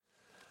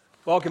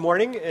Well, good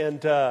morning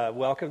and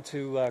welcome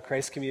to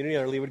Christ Community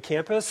on our Leawood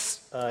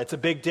campus. It's a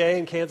big day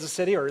in Kansas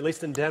City, or at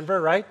least in Denver,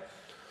 right?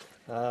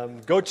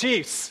 Go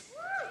Chiefs!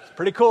 It's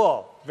pretty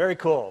cool, very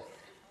cool.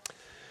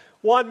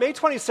 Well, on May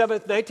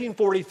 27th,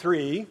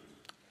 1943,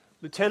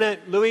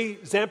 Lieutenant Louis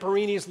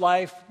Zamperini's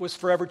life was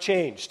forever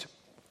changed.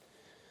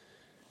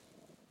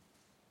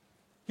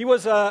 He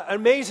was an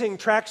amazing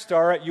track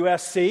star at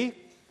USC,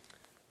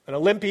 an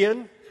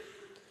Olympian,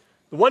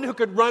 the one who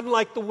could run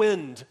like the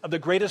wind of the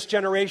greatest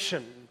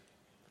generation.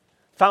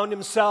 Found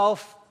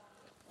himself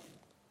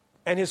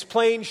and his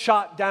plane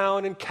shot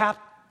down and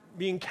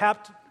being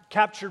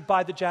captured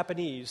by the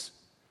Japanese.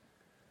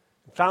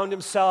 Found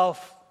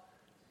himself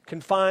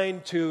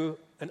confined to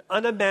an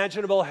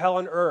unimaginable hell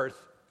on earth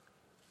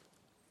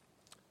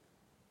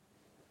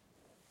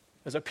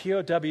as a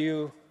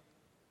POW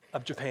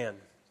of Japan.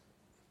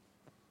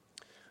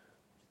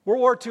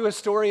 World War II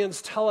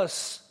historians tell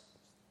us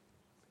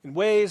in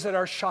ways that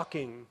are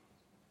shocking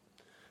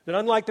that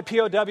unlike the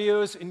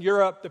POWs in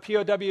Europe, the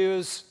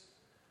POWs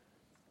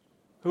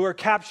who were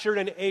captured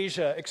in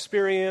Asia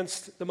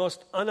experienced the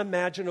most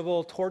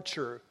unimaginable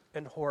torture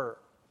and horror.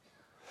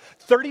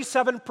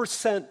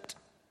 37%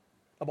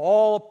 of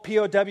all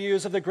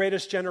POWs of the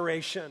greatest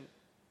generation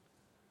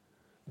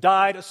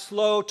died a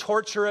slow,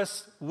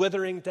 torturous,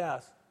 withering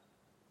death.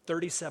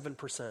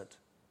 37%.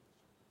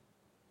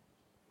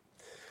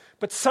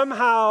 But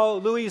somehow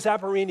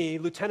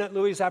Lieutenant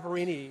Louis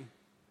Zamperini,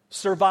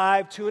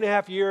 survived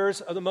 2.5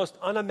 years of the most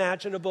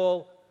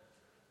unimaginable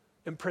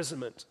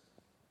imprisonment.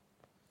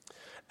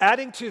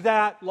 Adding to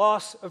that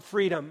loss of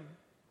freedom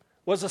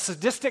was a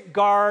sadistic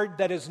guard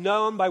that is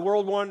known by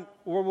World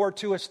War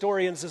II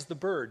historians as the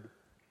Bird.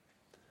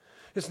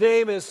 His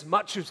name is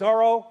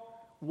Matsuzoro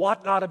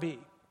Watanabe.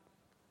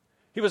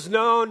 He was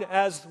known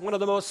as one of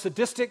the most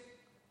sadistic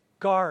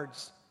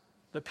guards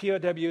the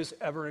POWs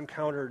ever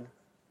encountered.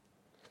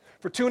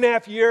 For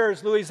 2.5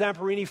 years, Louis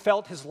Zamperini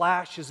felt his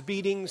lash, his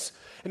beatings,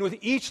 and with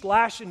each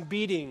lash and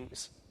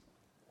beatings,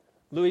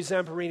 Louis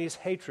Zamperini's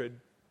hatred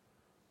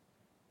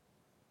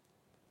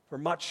for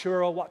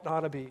Matsuzoro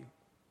Watanabe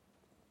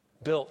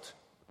built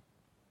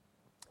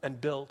and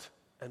built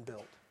and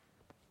built.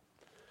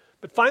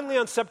 But finally,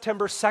 on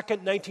September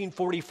 2nd,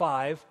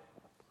 1945,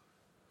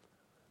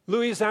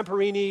 Louis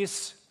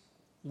Zamperini's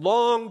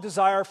long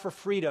desire for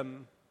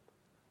freedom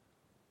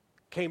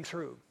came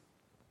true.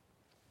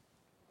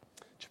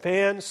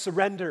 Japan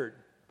surrendered,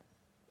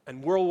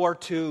 and World War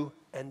II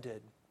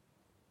ended.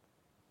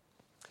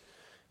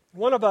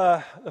 One of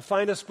the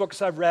finest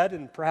books I've read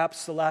in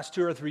perhaps the last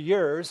 2 or 3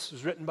 years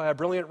was written by a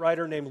brilliant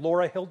writer named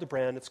Laura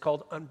Hildebrand. It's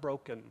called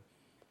Unbroken.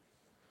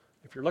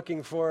 If you're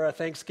looking for a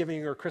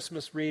Thanksgiving or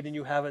Christmas read and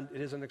you haven't, it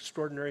is an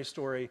extraordinary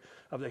story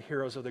of the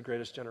heroes of the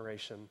greatest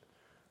generation,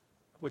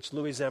 which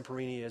Louis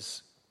Zamperini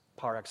is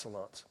par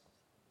excellence.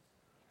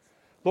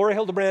 Laura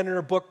Hildebrand in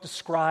her book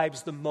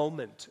describes the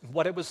moment,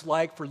 what it was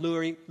like for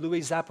Louis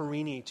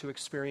Zamperini to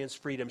experience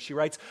freedom. She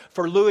writes,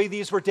 "For Louis,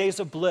 these were days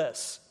of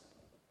bliss.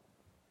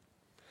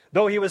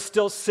 Though he was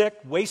still sick,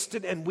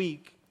 wasted, and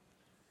weak,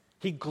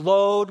 he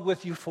glowed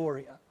with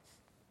euphoria,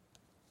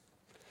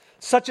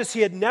 such as he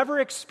had never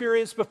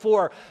experienced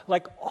before.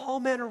 Like all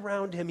men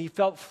around him, he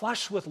felt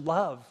flushed with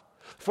love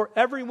for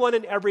everyone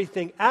and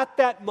everything. At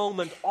that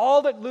moment,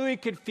 all that Louis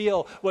could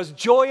feel was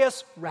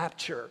joyous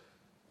rapture."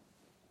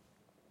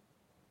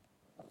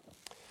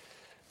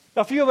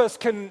 Now, few of us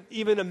can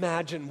even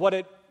imagine what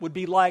it would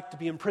be like to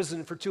be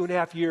imprisoned for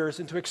 2.5 years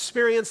and to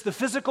experience the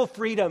physical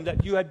freedom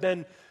that you had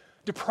been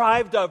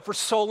deprived of for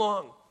so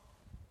long.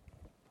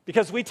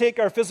 Because we take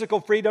our physical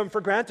freedom for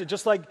granted,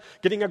 just like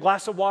getting a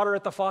glass of water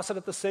at the faucet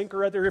at the sink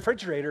or at the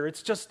refrigerator.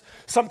 It's just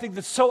something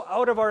that's so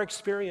out of our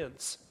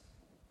experience.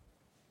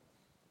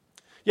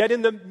 Yet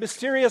in the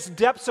mysterious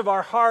depths of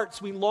our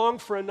hearts, we long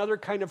for another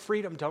kind of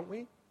freedom, don't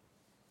we?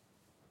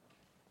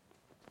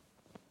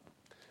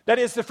 That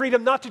is the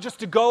freedom not just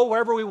to go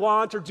wherever we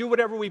want or do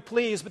whatever we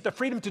please, but the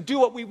freedom to do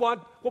what we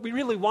want, what we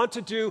really want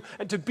to do,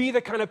 and to be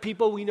the kind of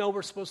people we know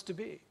we're supposed to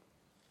be.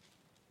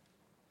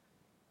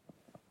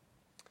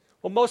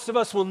 Well, most of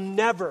us will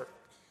never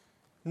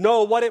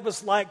know what it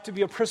was like to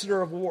be a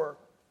prisoner of war.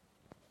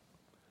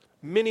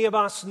 Many of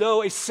us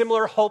know a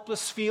similar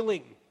hopeless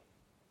feeling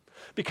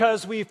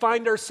because we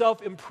find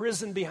ourselves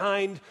imprisoned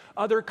behind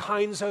other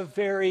kinds of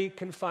very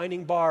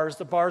confining bars,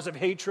 the bars of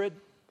hatred,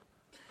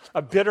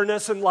 of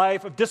bitterness in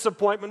life, of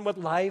disappointment with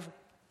life,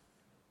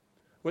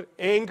 with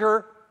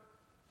anger,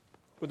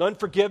 with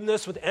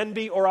unforgiveness, with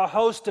envy, or a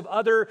host of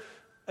other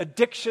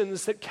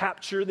addictions that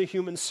capture the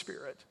human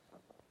spirit.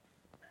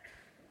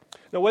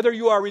 Now, whether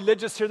you are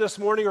religious here this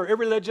morning or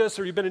irreligious,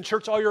 or you've been in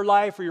church all your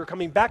life, or you're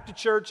coming back to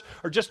church,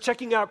 or just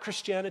checking out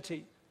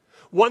Christianity,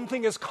 one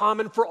thing is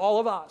common for all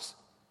of us,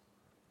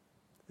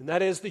 and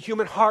that is the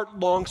human heart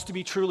longs to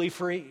be truly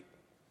free.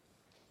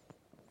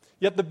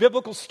 Yet the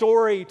biblical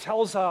story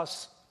tells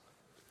us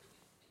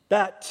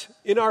that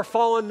in our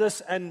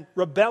fallenness and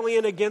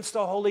rebellion against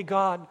a holy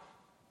God,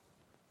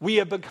 we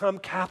have become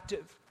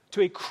captive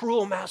to a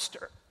cruel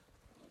master.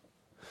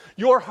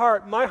 Your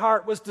heart, my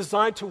heart, was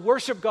designed to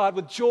worship God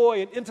with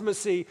joy and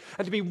intimacy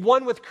and to be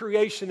one with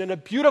creation in a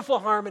beautiful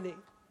harmony.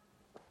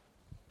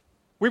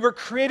 We were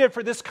created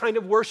for this kind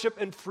of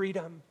worship and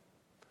freedom.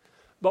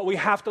 But we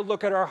have to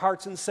look at our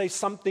hearts and say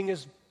something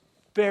has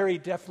very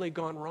definitely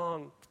gone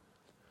wrong.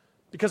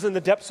 Because in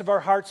the depths of our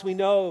hearts, we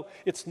know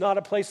it's not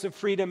a place of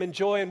freedom and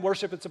joy and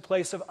worship. It's a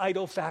place of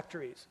idol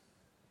factories.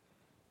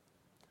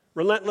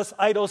 Relentless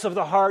idols of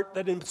the heart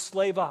that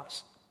enslave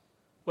us,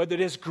 whether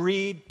it is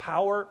greed,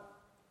 power,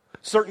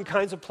 certain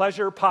kinds of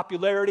pleasure,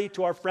 popularity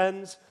to our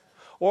friends,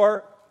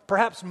 or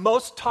perhaps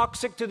most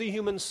toxic to the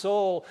human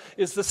soul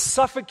is the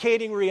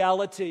suffocating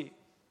reality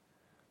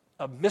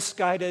of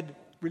misguided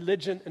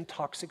religion and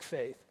toxic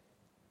faith.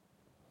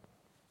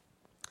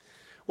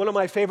 One of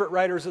my favorite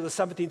writers of the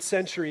 17th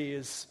century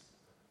is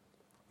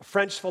a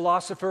French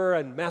philosopher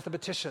and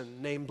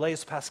mathematician named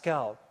Blaise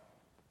Pascal.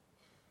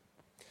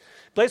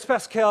 Blaise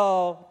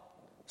Pascal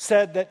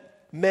said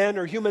that men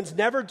or humans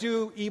never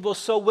do evil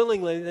so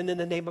willingly than in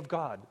the name of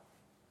God.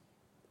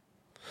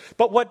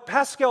 But what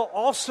Pascal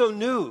also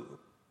knew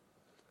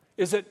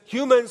is that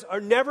humans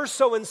are never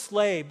so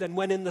enslaved than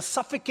when in the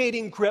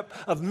suffocating grip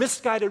of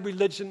misguided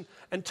religion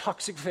and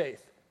toxic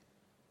faith.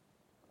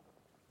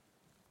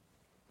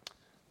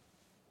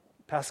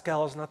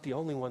 Pascal is not the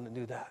only one that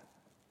knew that.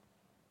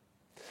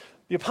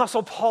 The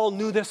Apostle Paul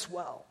knew this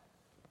well.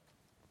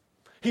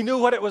 He knew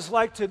what it was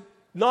like to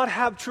not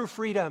have true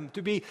freedom,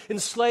 to be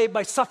enslaved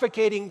by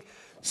suffocating,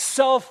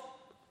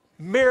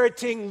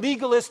 self-meriting,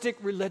 legalistic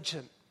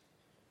religion.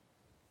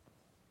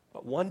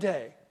 But one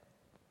day,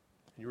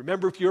 you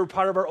remember if you were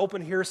part of our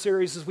Open Here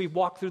series as we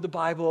walked through the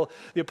Bible,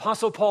 the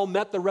Apostle Paul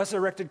met the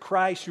resurrected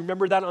Christ. You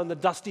remember that on the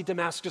dusty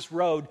Damascus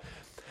road.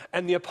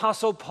 And the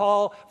Apostle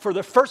Paul, for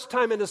the first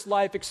time in his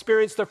life,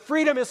 experienced the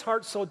freedom his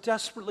heart so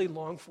desperately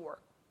longed for.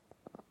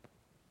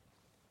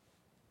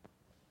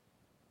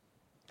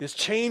 His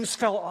chains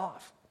fell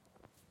off.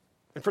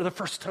 And for the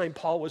first time,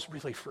 Paul was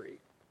really free.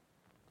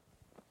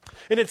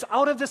 And it's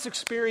out of this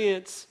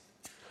experience,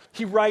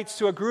 he writes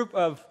to a group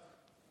of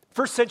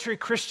first century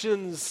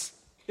Christians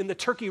in the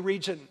Turkey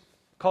region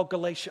called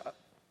Galatia.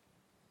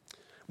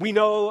 We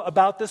know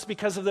about this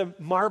because of the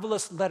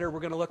marvelous letter we're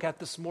going to look at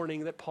this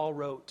morning that Paul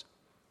wrote.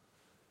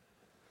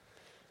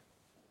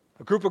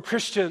 A group of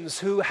Christians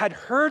who had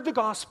heard the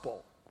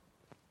gospel,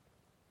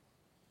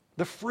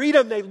 the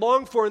freedom they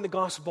longed for in the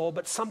gospel,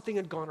 but something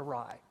had gone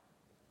awry.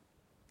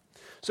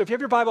 So if you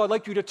have your Bible, I'd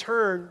like you to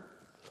turn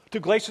to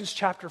Galatians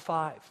chapter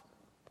 5.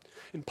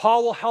 And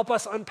Paul will help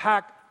us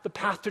unpack the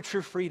path to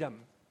true freedom.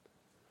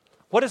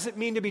 What does it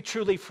mean to be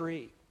truly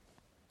free?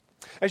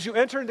 As you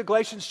enter into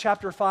Galatians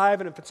chapter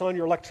 5, and if it's on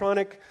your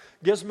electronic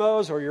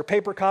gizmos or your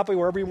paper copy,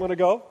 wherever you want to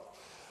go,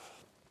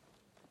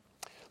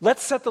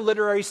 let's set the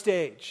literary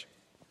stage.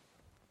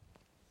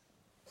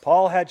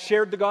 Paul had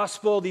shared the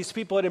gospel. These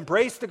people had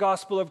embraced the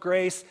gospel of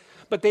grace,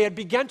 but they had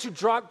begun to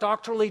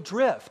doctrinally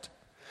drift.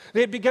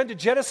 They had begun to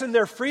jettison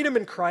their freedom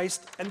in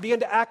Christ and begin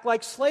to act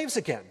like slaves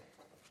again.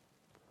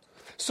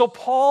 So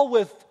Paul,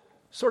 with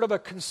sort of a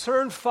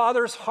concerned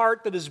father's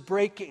heart that is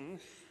breaking,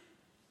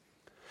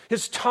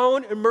 his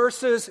tone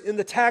immerses in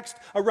the text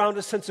around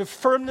a sense of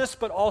firmness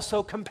but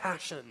also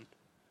compassion.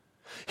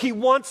 He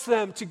wants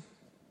them to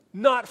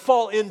not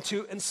fall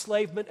into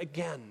enslavement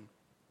again.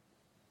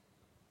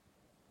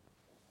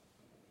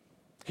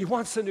 He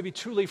wants them to be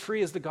truly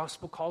free as the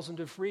gospel calls them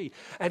to free.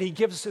 And he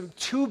gives them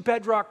two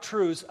bedrock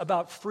truths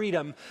about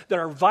freedom that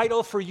are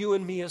vital for you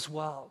and me as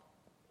well.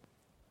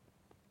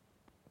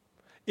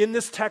 In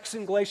this text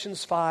in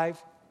Galatians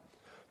 5,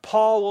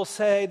 Paul will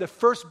say the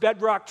first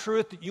bedrock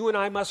truth that you and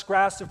I must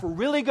grasp if we're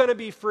really going to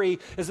be free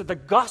is that the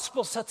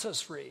gospel sets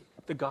us free.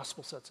 The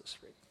gospel sets us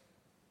free.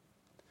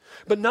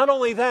 But not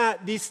only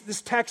that,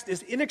 this text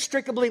is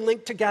inextricably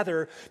linked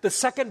together. The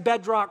second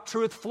bedrock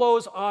truth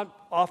flows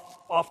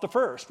off the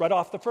first, right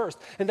off the first.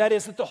 And that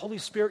is that the Holy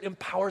Spirit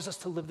empowers us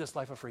to live this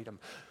life of freedom.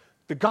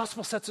 The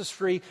gospel sets us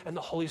free, and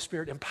the Holy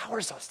Spirit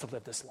empowers us to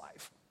live this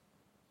life.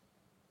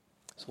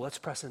 So let's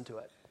press into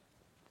it.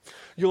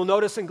 You'll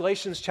notice in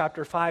Galatians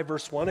chapter 5,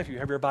 verse 1, if you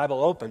have your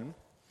Bible open,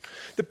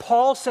 that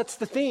Paul sets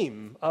the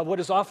theme of what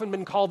has often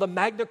been called the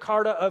Magna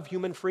Carta of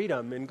human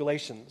freedom in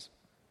Galatians.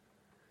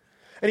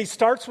 And he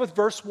starts with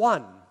verse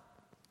 1,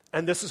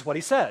 and this is what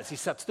he says. He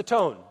sets the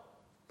tone.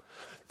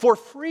 For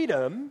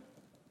freedom,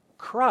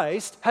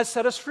 Christ has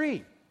set us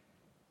free.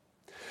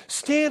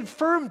 Stand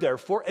firm,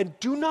 therefore, and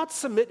do not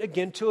submit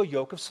again to a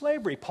yoke of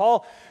slavery.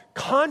 Paul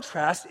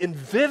contrasts in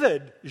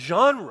vivid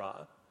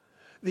genre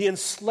the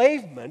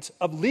enslavement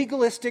of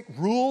legalistic,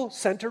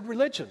 rule-centered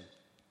religion,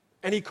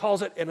 and he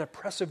calls it an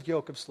oppressive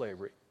yoke of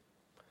slavery.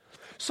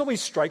 So he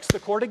strikes the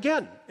chord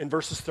again in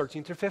verses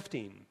 13 through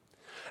 15.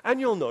 And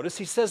you'll notice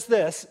he says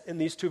this in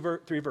these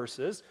three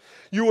verses.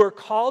 You are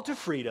called to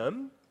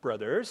freedom,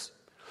 brothers,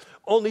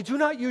 only do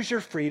not use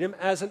your freedom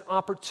as an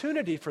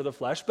opportunity for the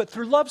flesh, but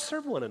through love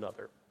serve one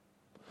another.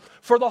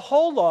 For the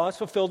whole law is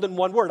fulfilled in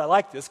one word. I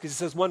like this because he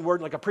says one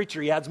word like a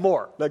preacher, he adds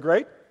more. Isn't that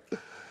great?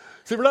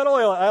 See, I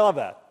love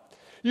that.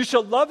 You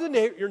shall love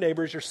your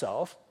neighbors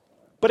yourself.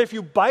 But if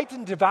you bite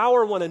and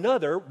devour one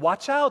another,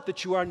 watch out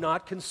that you are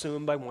not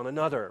consumed by one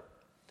another.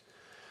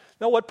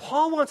 Now, what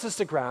Paul wants us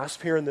to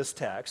grasp here in this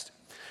text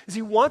is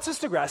he wants us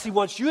to grasp, he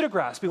wants you to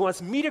grasp, he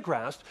wants me to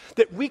grasp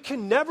that we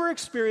can never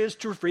experience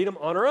true freedom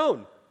on our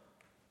own.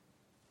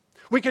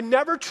 We can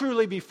never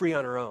truly be free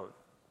on our own.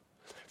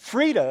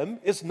 Freedom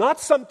is not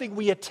something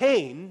we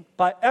attain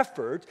by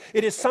effort.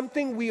 It is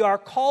something we are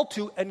called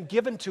to and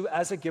given to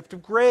as a gift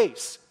of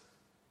grace.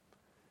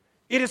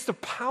 It is the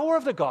power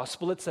of the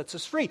gospel that sets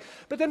us free.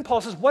 But then Paul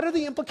says, what are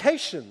the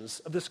implications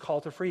of this call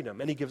to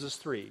freedom? And he gives us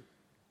three.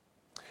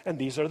 And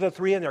these are the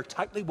three, and they're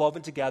tightly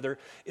woven together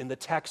in the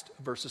text,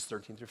 verses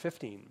 13 through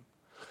 15.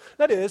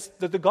 That is,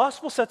 that the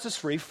gospel sets us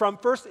free from,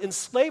 first,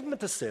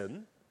 enslavement to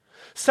sin,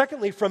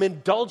 secondly, from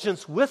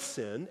indulgence with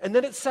sin, and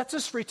then it sets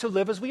us free to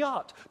live as we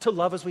ought, to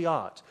love as we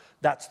ought.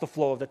 That's the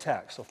flow of the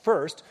text. So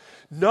first,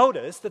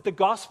 notice that the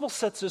gospel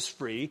sets us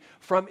free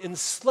from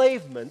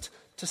enslavement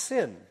to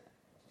sin.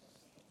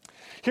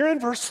 Here in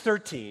verse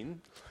 13,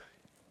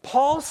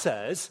 Paul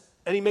says,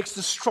 and he makes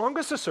the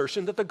strongest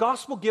assertion, that the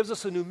gospel gives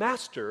us a new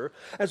master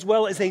as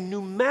well as a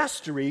new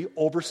mastery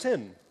over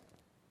sin.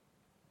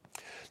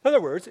 In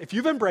other words, if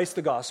you've embraced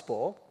the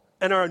gospel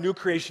and are a new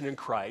creation in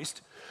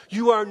Christ,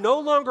 you are no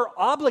longer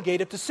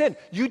obligated to sin.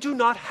 You do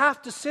not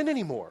have to sin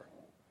anymore.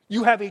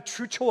 You have a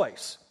true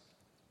choice.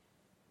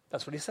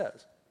 That's what he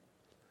says.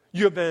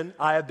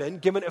 I have been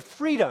given a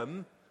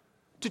freedom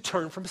to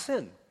turn from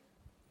sin.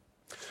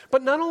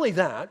 But not only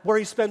that, where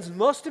he spends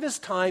most of his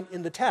time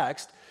in the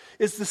text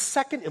is the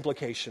second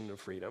implication of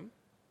freedom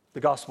the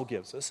gospel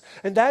gives us,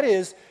 and that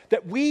is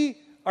that we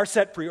are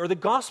set free, or the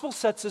gospel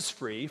sets us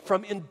free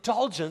from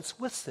indulgence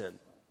with sin.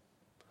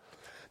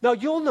 Now,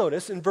 you'll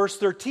notice in verse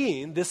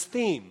 13 this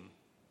theme,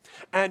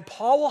 and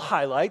Paul will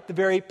highlight the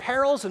very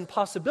perils and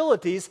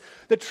possibilities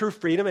that true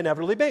freedom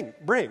inevitably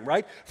bring,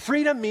 right?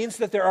 Freedom means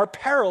that there are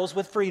perils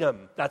with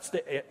freedom. That's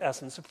the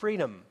essence of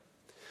freedom.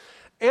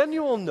 And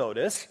you will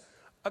notice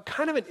a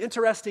kind of an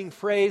interesting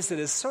phrase that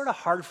is sort of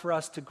hard for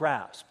us to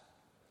grasp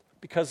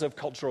because of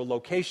cultural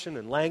location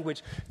and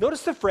language.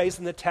 Notice the phrase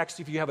in the text,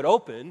 if you have it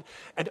open,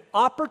 an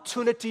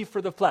opportunity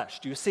for the flesh.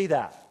 Do you see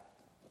that?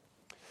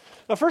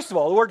 Now, first of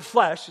all, the word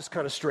flesh is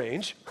kind of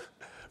strange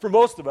for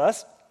most of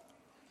us.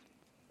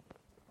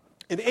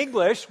 In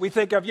English, we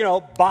think of,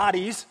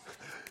 bodies,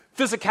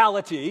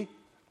 physicality,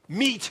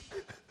 meat.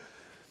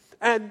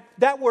 And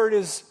that word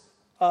is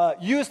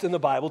used in the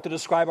Bible to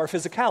describe our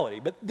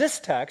physicality. But this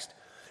text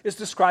is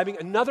describing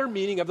another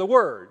meaning of the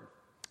word.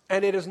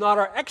 And it is not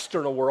our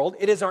external world,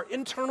 it is our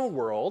internal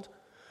world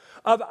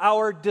of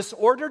our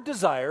disordered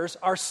desires,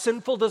 our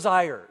sinful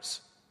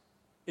desires.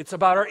 It's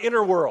about our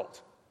inner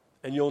world.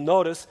 And you'll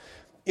notice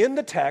in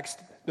the text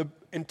the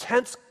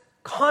intense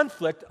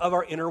conflict of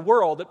our inner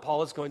world that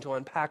Paul is going to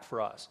unpack for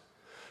us.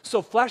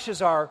 So flesh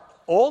is our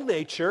old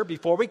nature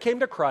before we came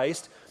to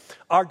Christ,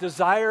 our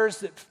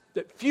desires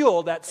that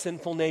fuel that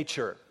sinful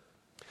nature.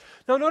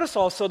 Now notice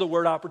also the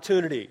word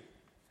opportunity.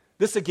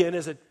 This, again,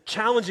 is a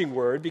challenging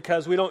word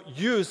because we don't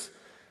use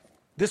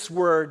this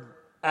word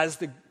as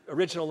the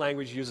original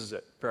language uses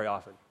it very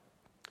often.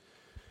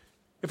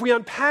 If we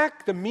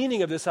unpack the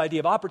meaning of this idea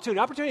of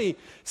opportunity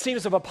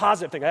seems of a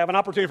positive thing. I have an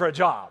opportunity for a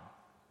job.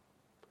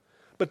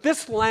 But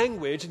this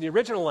language, in the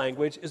original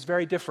language, is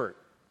very different.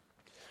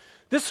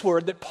 This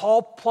word that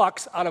Paul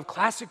plucks out of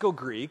classical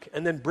Greek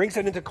and then brings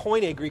it into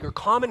Koine Greek or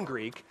common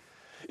Greek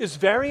is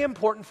very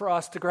important for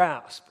us to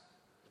grasp.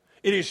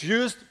 It is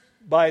used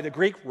by the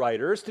Greek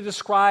writers to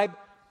describe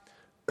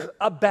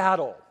a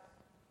battle.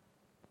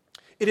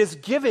 It is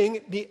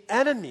giving the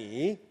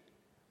enemy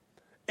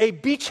a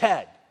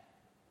beachhead.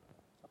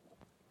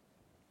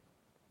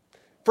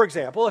 For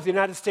example, if the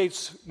United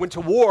States went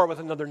to war with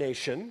another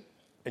nation,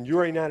 and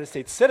you're a United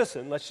States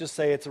citizen, let's just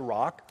say it's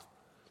Iraq,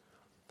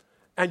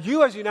 and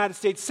you as a United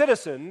States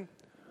citizen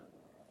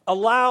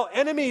allow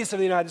enemies of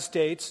the United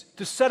States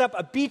to set up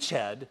a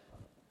beachhead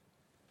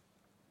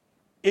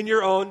in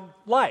your own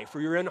life,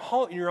 or in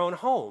your own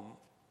home.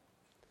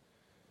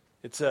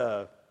 It's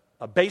a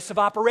base of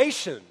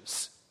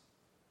operations.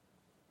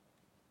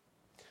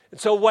 And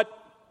so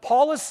what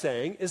Paul is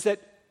saying is that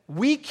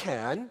we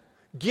can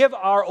give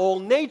our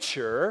old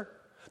nature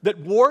that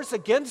wars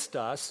against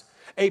us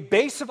a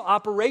base of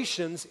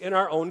operations in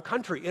our own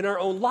country, in our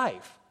own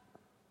life.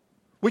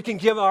 We can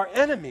give our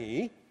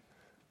enemy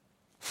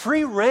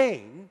free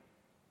rein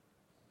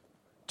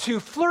to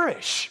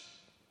flourish.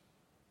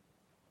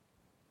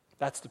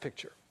 That's the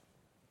picture.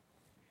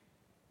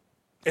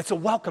 It's a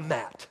welcome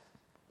mat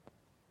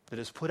that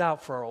is put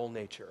out for our old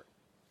nature.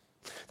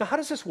 Now, how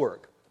does this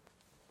work?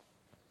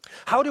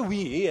 How do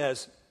we, and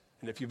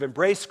if you've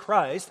embraced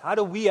Christ, how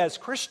do we as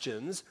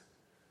Christians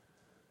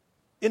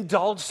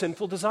indulge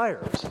sinful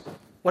desires?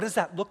 What does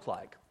that look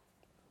like?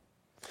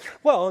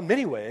 Well, in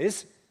many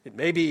ways, it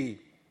may be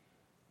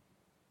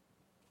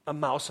a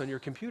mouse on your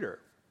computer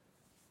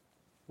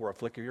or a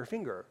flick of your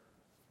finger.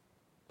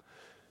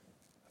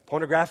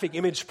 Pornographic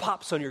image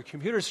pops on your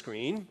computer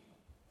screen,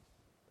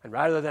 and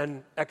rather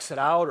than exit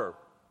out or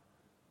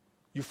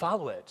you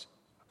follow it,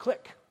 a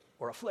click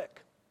or a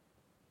flick.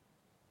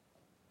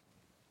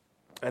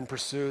 and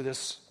pursue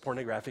this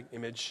pornographic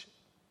image,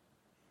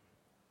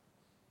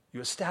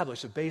 you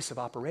establish a base of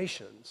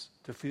operations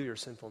to fuel your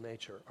sinful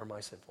nature, or my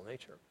sinful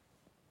nature.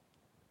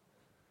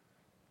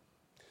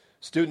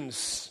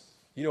 Students,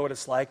 you know what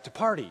it's like to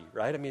party,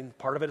 right? I mean,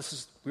 part of it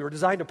is we were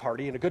designed to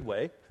party in a good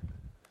way.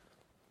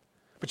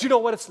 But you know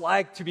what it's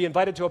like to be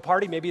invited to a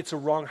party. Maybe it's a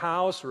wrong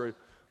house, or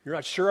you're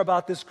not sure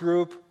about this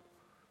group.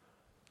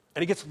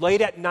 And it gets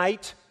late at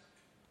night.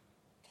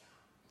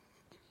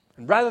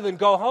 And rather than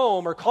go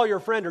home or call your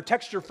friend or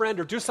text your friend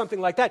or do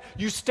something like that,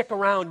 you stick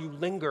around, you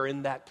linger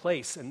in that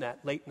place, in that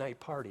late night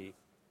party.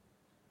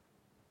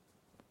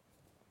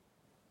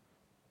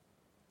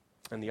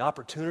 And the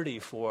opportunity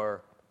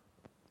for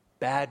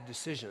bad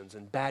decisions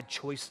and bad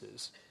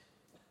choices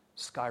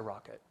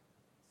skyrocket.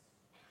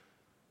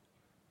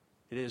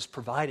 It is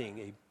providing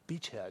a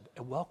beachhead,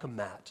 a welcome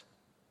mat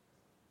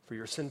for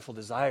your sinful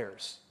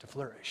desires to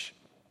flourish.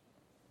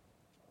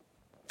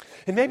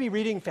 And maybe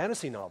reading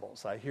fantasy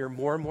novels. I hear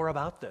more and more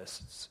about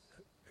this. It's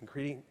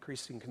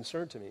increasing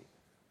concern to me.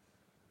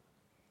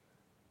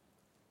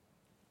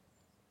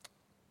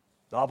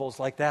 Novels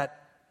like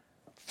that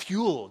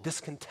fuel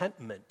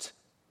discontentment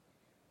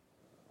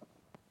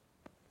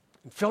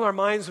and fill our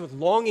minds with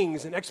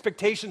longings and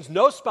expectations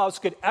no spouse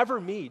could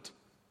ever meet.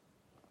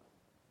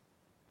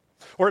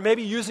 Or it may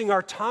be using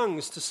our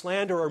tongues to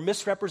slander or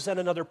misrepresent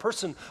another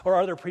person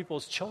or other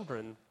people's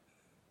children.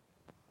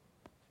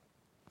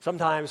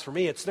 Sometimes, for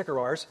me, it's Snicker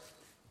bars.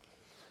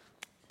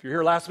 If you're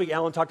here last week,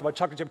 Alan talked about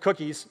chocolate chip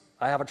cookies.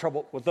 I have a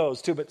trouble with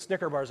those too, but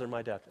Snicker bars are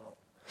my death.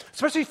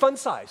 Especially Fun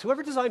Size.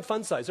 Whoever designed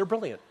Fun Size, they're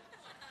brilliant.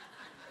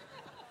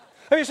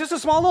 I mean, it's just a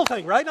small little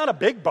thing, right? Not a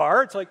big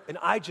bar. It's like, and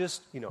I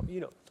just,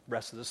 the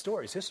rest of the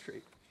story is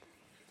history.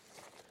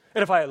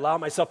 And if I allow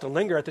myself to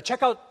linger at the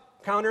checkout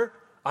counter,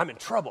 I'm in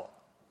trouble.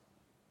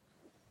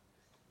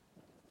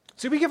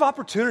 See, we give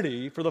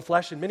opportunity for the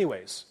flesh in many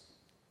ways.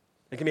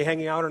 It can be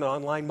hanging out in an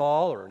online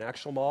mall or an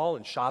actual mall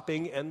and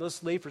shopping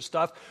endlessly for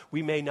stuff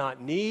we may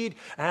not need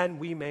and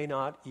we may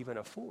not even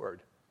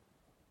afford.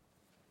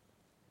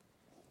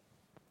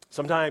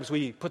 Sometimes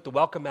we put the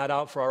welcome mat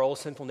out for our old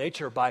sinful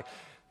nature by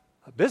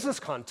a business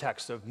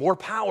context of more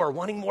power,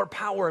 wanting more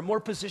power and more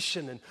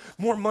position and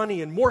more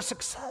money and more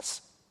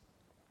success.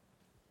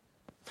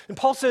 And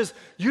Paul says,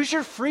 use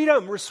your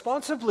freedom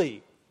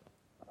responsibly.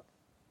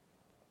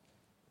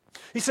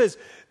 He says,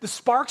 the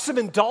sparks of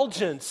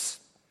indulgence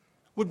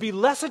would be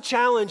less a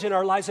challenge in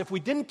our lives if we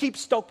didn't keep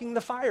stoking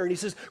the fire. And he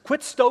says,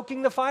 quit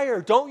stoking the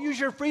fire. Don't use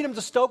your freedom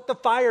to stoke the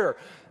fire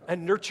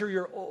and nurture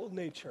your old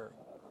nature.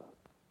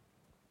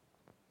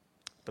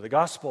 But the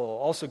gospel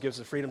also gives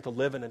the freedom to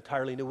live an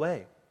entirely new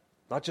way.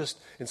 Not just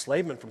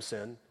enslavement from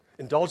sin,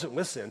 indulgent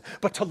with sin,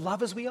 but to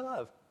love as we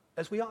love,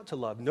 as we ought to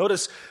love.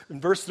 Notice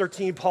in verse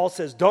 13, Paul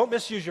says, don't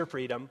misuse your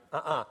freedom.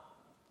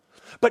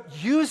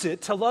 But use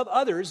it to love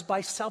others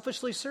by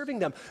selfishly serving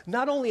them.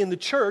 Not only in the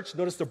church,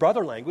 notice the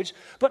brother language,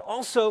 but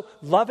also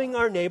loving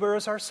our neighbor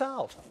as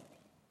ourselves.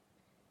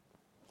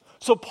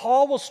 So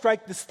Paul will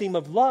strike this theme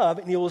of love,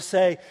 and he will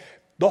say,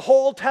 the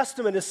whole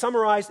Testament is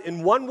summarized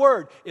in one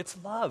word. It's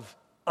love.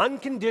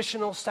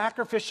 Unconditional,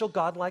 sacrificial,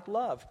 godlike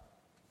love.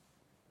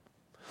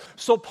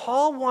 So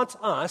Paul wants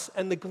us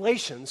and the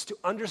Galatians to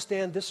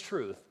understand this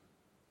truth.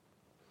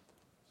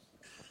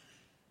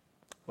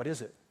 What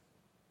is it?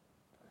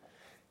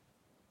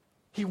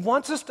 He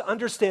wants us to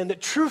understand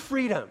that true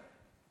freedom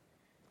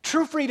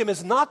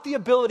is not the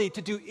ability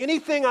to do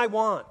anything I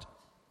want,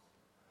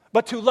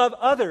 but to love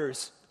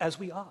others as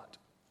we ought.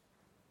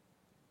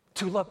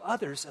 To love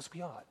others as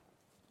we ought.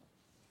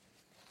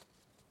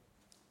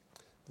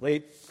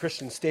 Late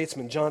Christian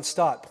statesman John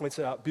Stott points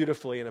it out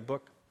beautifully in a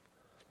book.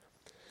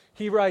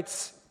 He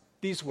writes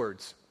these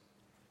words.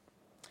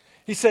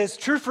 He says,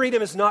 true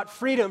freedom is not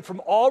freedom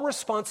from all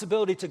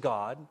responsibility to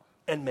God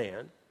and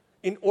man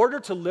in order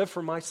to live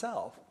for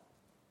myself,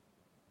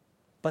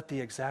 but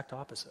the exact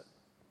opposite.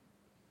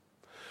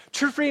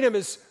 True freedom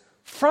is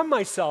from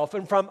myself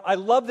and from, I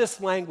love this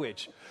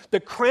language, the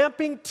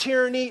cramping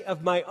tyranny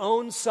of my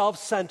own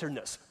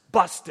self-centeredness.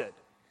 Busted.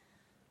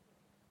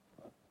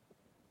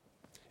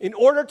 In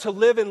order to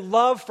live in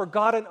love for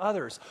God and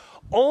others,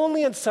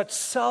 only in such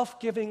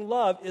self-giving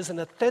love is an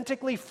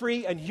authentically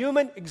free and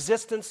human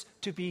existence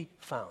to be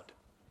found.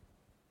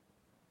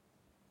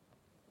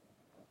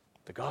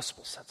 The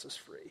gospel sets us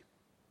free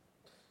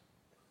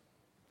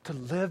to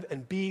live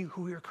and be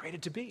who we are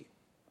created to be.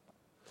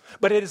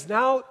 But it is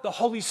now the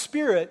Holy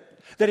Spirit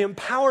that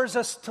empowers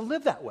us to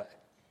live that way.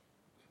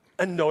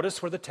 And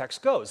notice where the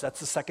text goes. That's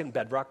the second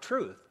bedrock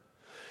truth.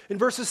 In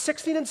verses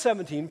 16 and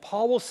 17,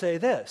 Paul will say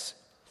this,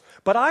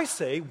 but I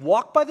say,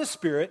 walk by the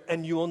Spirit,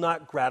 and you will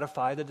not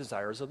gratify the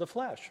desires of the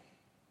flesh.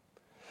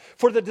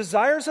 For the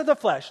desires of the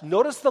flesh,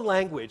 notice the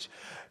language,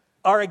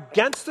 are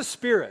against the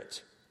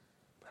Spirit,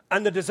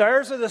 and the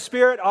desires of the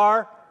Spirit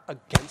are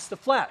against the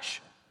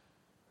flesh.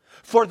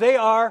 For they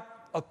are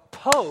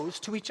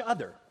opposed to each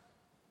other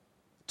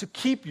to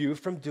keep you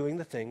from doing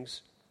the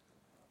things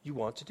you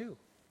want to do.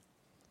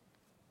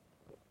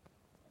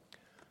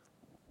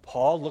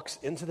 Paul looks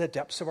into the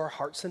depths of our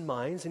hearts and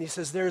minds, and he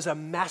says there's a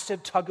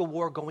massive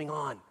tug-of-war going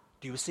on.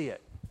 Do you see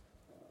it?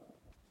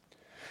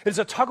 It's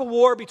a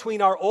tug-of-war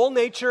between our old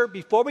nature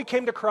before we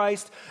came to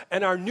Christ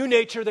and our new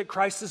nature that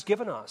Christ has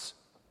given us.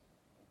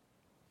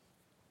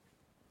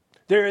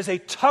 There is a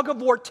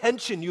tug-of-war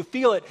tension. You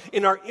feel it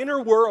in our inner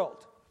world.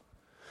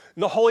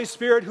 And the Holy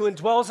Spirit who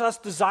indwells us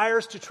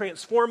desires to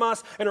transform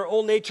us, and our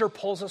old nature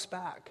pulls us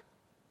back.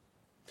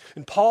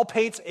 And Paul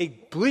paints a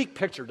bleak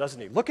picture, doesn't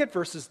he? Look at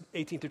verses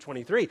 18 through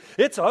 23.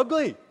 It's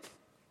ugly.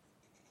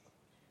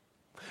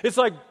 It's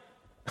like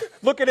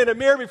looking in a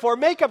mirror before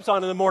makeup's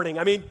on in the morning.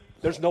 I mean,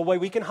 there's no way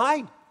we can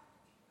hide.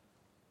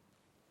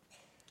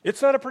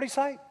 It's not a pretty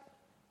sight.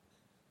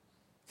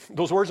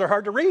 Those words are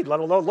hard to read, let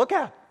alone look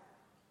at.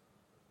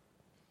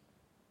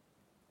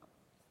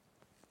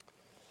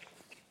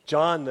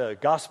 John, the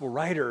gospel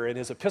writer, in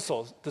his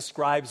epistles,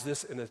 describes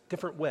this in a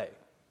different way.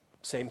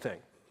 Same thing.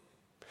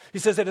 He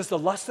says it is the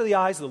lust of the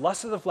eyes, the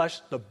lust of the flesh,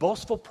 the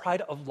boastful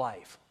pride of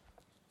life.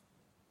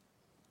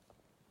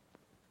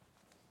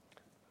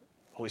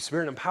 Holy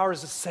Spirit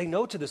empowers us to say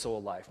no to this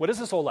old life. What is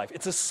this old life?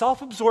 It's a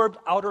self-absorbed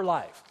outer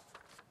life,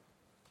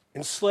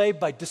 enslaved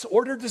by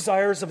disordered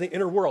desires of the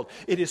inner world.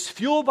 It is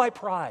fueled by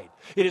pride.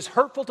 It is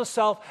hurtful to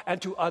self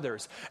and to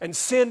others. And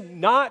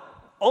sin not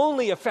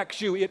only affects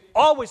you, it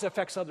always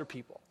affects other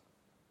people.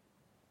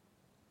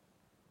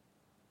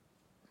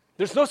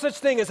 There's no such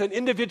thing as an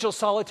individual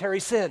solitary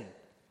sin.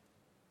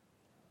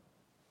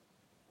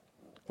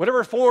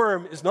 Whatever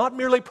form is not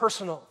merely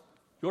personal.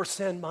 Your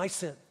sin, my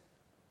sin,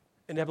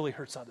 inevitably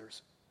hurts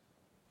others.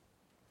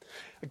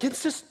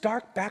 Against this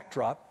dark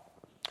backdrop,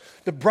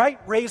 the bright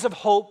rays of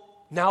hope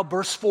now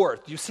burst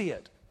forth. You see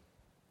it.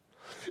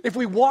 If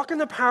we walk in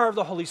the power of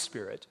the Holy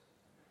Spirit,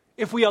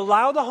 if we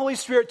allow the Holy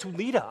Spirit to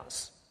lead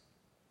us,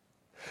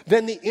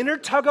 then the inner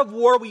tug of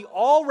war we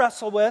all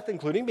wrestle with,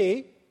 including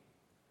me,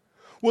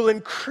 will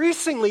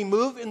increasingly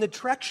move in the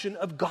direction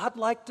of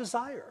godlike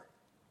desire.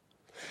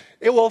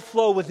 It will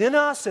flow within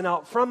us and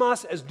out from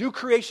us as new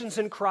creations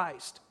in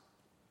Christ.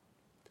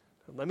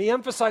 Let me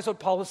emphasize what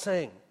Paul is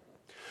saying.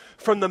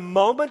 From the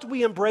moment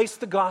we embrace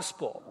the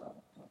gospel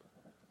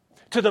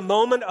to the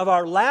moment of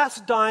our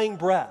last dying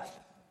breath,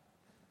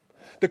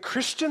 the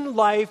Christian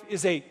life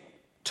is a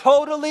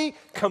totally,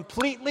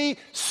 completely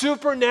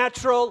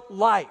supernatural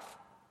life.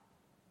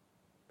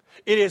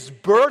 It is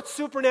birthed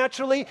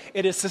supernaturally,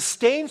 it is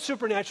sustained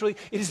supernaturally,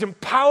 it is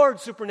empowered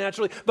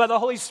supernaturally by the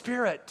Holy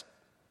Spirit.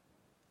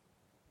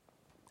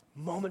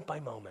 Moment by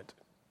moment.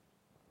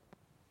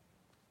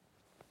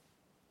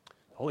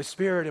 The Holy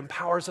Spirit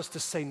empowers us to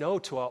say no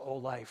to our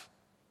old life.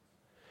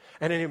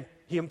 And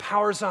He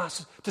empowers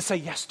us to say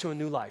yes to a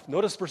new life.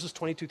 Notice verses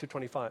 22 through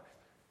 25.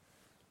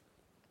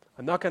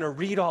 I'm not going to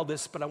read all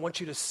this, but I want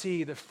you to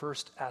see the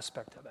first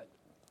aspect of it.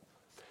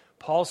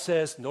 Paul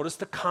says, notice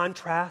the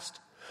contrast,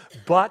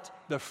 but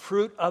the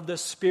fruit of the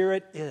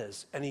Spirit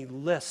is, and he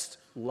lists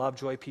love,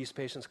 joy, peace,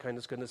 patience,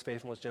 kindness, goodness,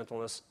 faithfulness,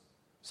 gentleness,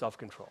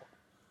 self-control.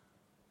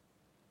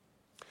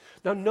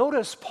 Now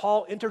notice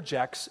Paul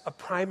interjects a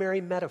primary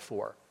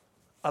metaphor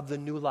of the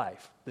new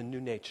life, the new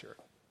nature.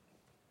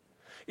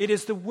 It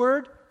is the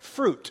word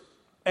fruit,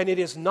 and it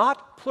is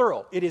not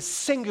plural, it is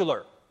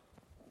singular.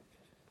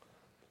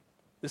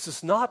 This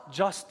is not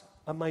just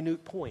a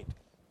minute point.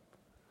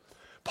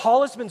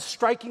 Paul has been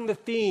striking the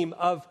theme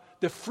of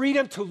the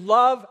freedom to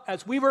love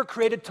as we were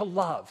created to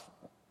love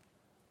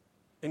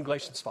in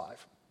Galatians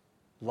 5.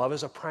 Love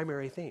is a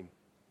primary theme.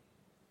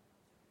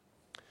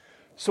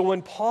 So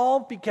when Paul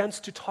begins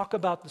to talk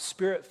about the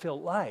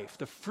Spirit-filled life,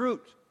 the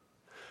fruit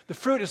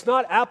is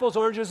not apples,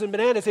 oranges, and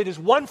bananas. It is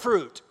one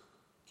fruit.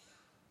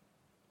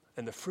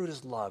 And the fruit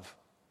is love.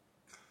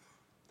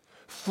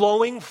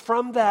 Flowing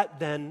from that,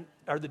 then,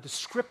 are the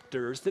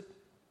descriptors that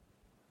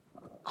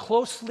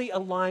closely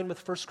align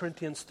with 1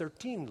 Corinthians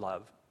 13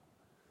 love.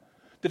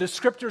 The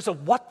descriptors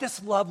of what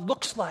this love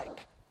looks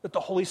like that the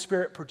Holy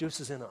Spirit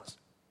produces in us.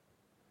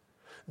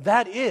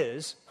 That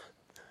is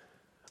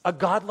a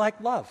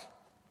godlike love.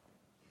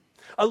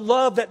 A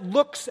love that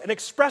looks and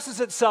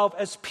expresses itself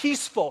as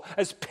peaceful,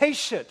 as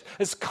patient,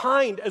 as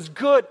kind, as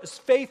good, as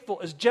faithful,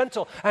 as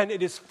gentle, and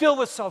it is filled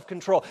with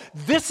self-control.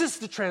 This is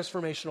the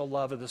transformational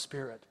love of the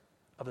Spirit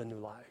of the new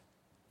life.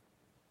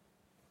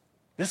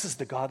 This is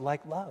the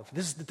godlike love.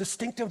 This is the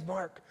distinctive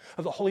mark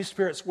of the Holy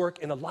Spirit's work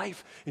in a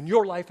life, in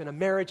your life, in a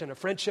marriage, in a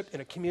friendship,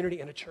 in a community,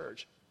 in a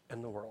church,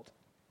 in the world.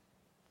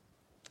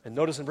 And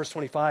notice in verse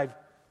 25,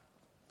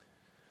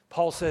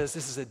 Paul says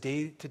this is a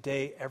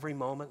day-to-day, every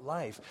moment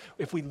life.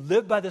 If we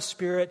live by the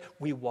Spirit,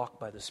 we walk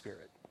by the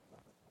Spirit.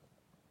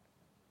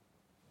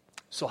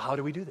 So how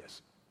do we do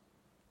this?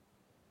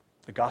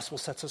 The gospel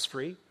sets us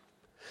free.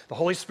 The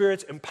Holy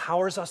Spirit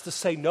empowers us to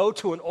say no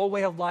to an old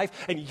way of life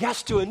and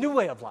yes to a new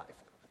way of life.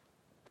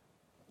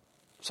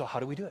 So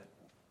how do we do it?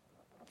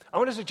 I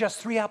want to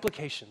suggest 3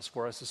 applications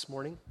for us this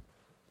morning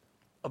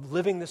of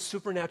living this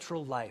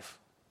supernatural life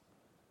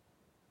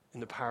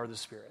in the power of the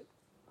Spirit.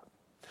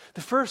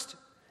 The first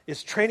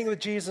is training with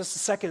Jesus. The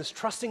second is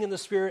trusting in the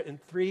Spirit. And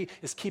 3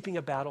 is keeping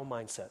a battle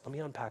mindset. Let me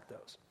unpack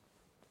those.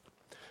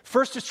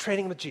 First is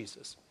training with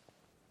Jesus.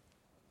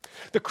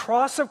 The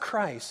cross of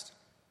Christ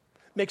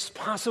makes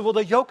possible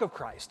the yoke of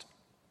Christ.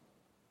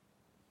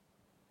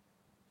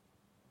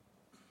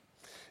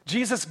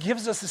 Jesus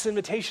gives us this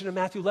invitation in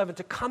Matthew 11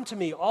 to come to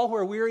me, all who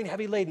are weary and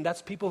heavy laden.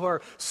 That's people who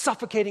are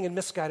suffocating in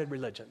misguided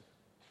religion.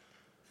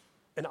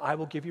 And I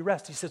will give you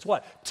rest. He says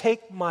what?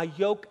 Take my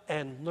yoke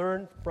and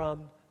learn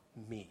from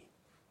me.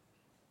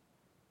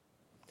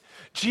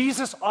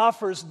 Jesus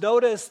offers,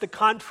 notice the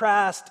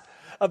contrast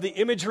of the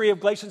imagery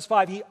of Galatians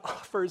 5. He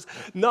offers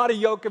not a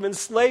yoke of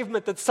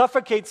enslavement that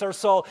suffocates our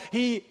soul.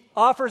 He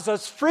offers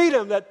us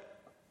freedom that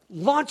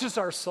launches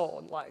our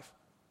soul in life.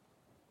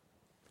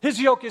 His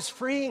yoke is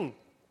freeing.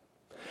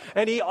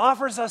 And he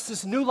offers us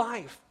this new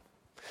life.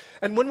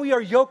 And when we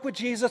are yoked with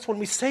Jesus, when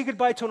we say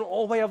goodbye to an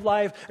old way of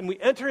life and we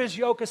enter his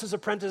yoke as his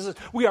apprentices,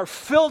 we are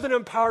filled and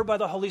empowered by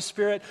the Holy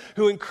Spirit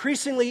who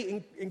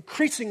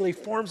increasingly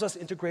forms us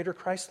into greater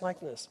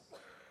Christ-likeness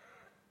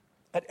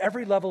at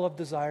every level of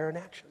desire and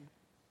action.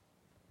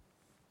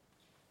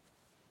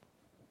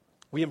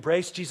 We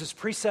embrace Jesus'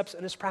 precepts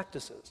and his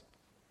practices.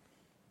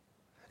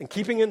 And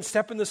keeping in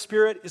step in the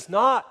Spirit is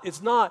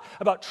not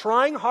about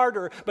trying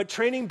harder, but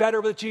training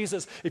better with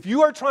Jesus. If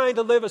you are trying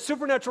to live a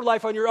supernatural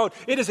life on your own,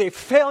 it is a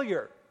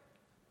failure.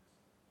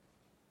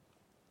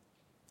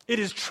 It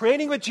is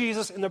training with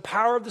Jesus in the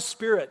power of the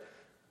Spirit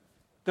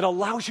that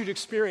allows you to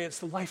experience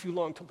the life you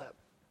long to live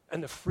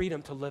and the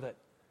freedom to live it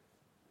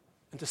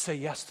and to say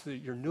yes to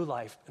your new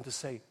life and to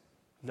say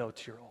no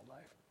to your old life.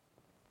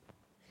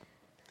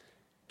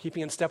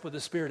 Keeping in step with the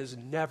Spirit is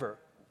never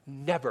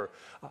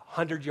a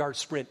 100-yard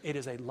sprint. It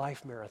is a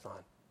life marathon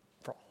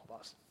for all of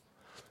us.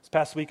 This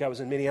past week I was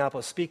in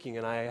Minneapolis speaking,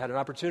 and I had an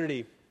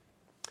opportunity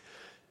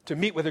to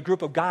meet with a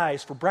group of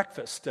guys for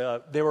breakfast.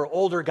 They were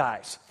older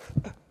guys.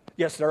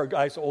 Yes, there are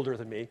guys older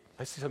than me.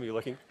 I see some of you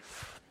looking.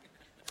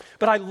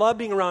 But I love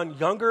being around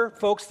younger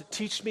folks that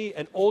teach me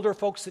and older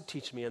folks that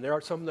teach me, and there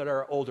are some that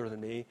are older than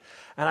me.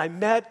 And I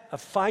met a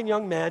fine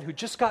young man who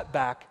just got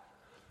back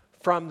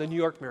from the New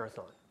York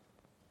Marathon.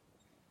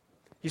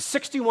 He's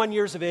 61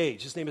 years of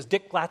age. His name is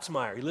Dick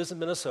Glatzmeyer. He lives in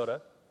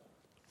Minnesota.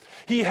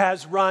 He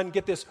has run,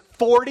 get this,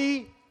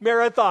 40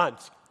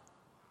 marathons.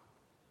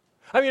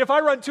 I mean, if I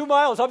run 2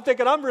 miles, I'm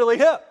thinking I'm really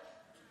hip.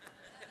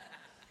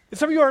 And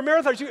some of you are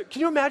marathoners. Can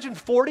you imagine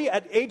 40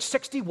 at age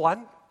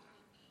 61?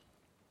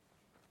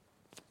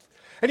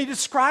 And he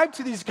described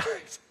to these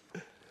guys,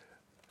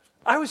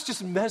 I was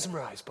just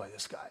mesmerized by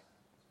this guy.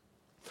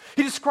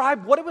 He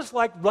described what it was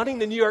like running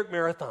the New York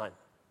Marathon.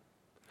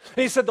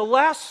 And he said, the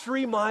last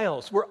 3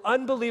 miles were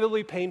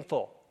unbelievably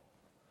painful.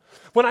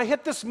 When I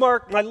hit this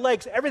mark, my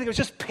legs, everything was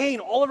just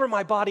pain all over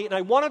my body, and I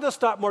wanted to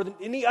stop more than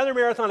any other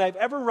marathon I've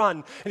ever run.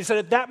 And he said,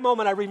 at that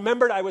moment, I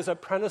remembered I was an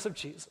apprentice of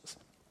Jesus.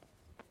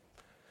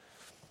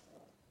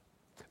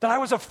 That I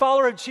was a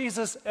follower of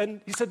Jesus, and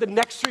he said the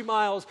next 3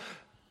 miles,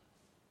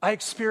 I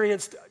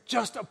experienced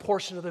just a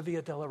portion of the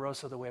Via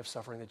Dolorosa, the way of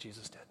suffering that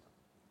Jesus did.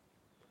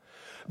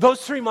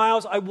 Those 3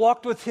 miles, I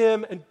walked with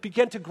him and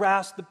began to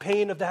grasp the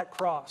pain of that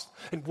cross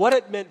and what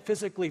it meant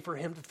physically for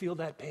him to feel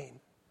that pain.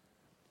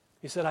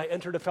 He said, I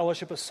entered a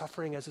fellowship of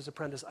suffering as his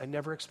apprentice I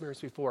never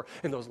experienced before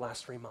in those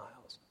last 3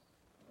 miles.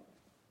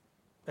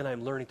 And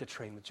I'm learning to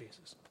train with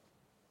Jesus.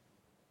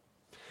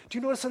 Do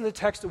you notice in the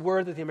text a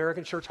word that the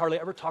American church hardly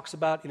ever talks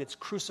about, and it's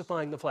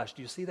crucifying the flesh?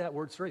 Do you see that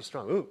word? It's very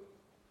strong. Ooh.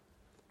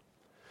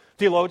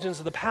 Theologians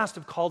of the past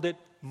have called it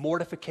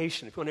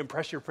mortification. If you want to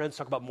impress your friends,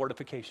 talk about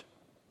mortification.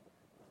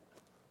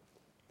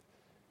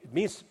 It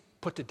means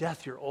put to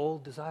death your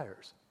old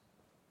desires.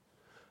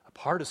 A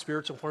part of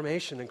spiritual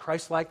formation and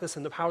Christ-likeness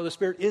and the power of the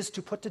Spirit is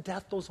to put to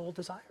death those old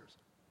desires.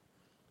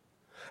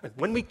 And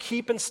when we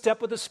keep in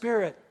step with the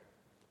Spirit,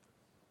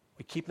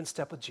 we keep in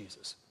step with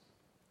Jesus.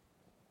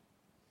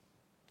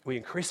 We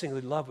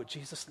increasingly love what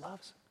Jesus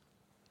loves.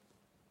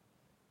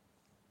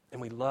 And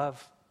we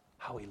love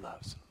how he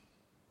loves.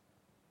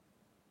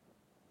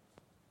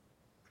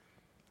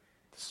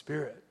 The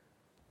Spirit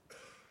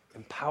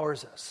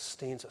empowers us,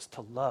 sustains us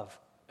to love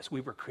as we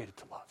were created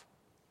to love.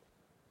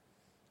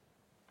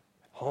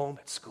 At home,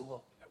 at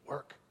school, at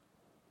work,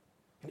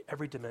 in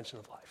every dimension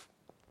of life.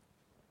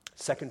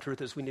 Second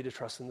truth is we need to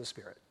trust in the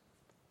Spirit.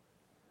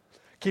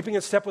 Keeping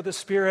in step with the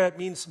Spirit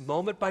means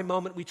moment by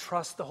moment we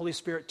trust the Holy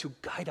Spirit to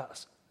guide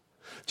us,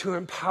 to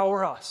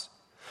empower us,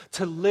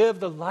 to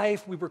live the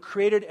life we were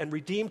created and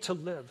redeemed to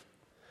live.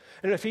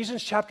 And in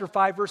Ephesians chapter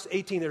 5, verse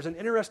 18, there's an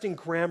interesting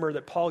grammar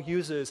that Paul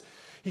uses.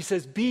 He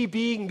says,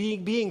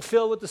 being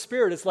filled with the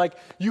Spirit. It's like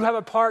you have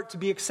a part to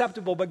be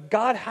acceptable, but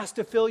God has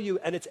to fill you,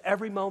 and it's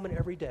every moment,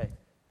 every day.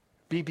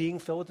 Being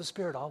filled with the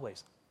Spirit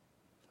always.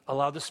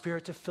 Allow the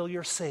Spirit to fill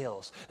your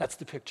sails. That's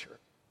the picture.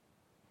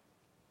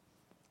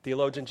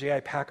 Theologian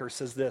J.I. Packer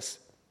says this.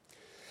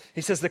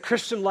 He says, the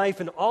Christian life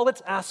in all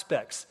its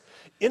aspects,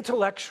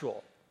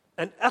 intellectual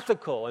and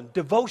ethical and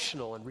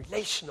devotional and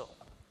relational,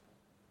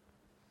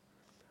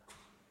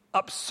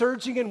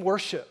 upsurging in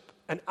worship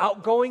and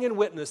outgoing in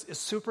witness is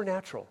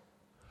supernatural.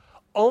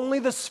 Only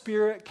the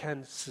Spirit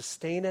can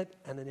sustain it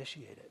and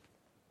initiate it.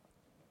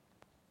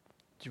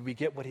 Do we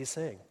get what he's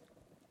saying?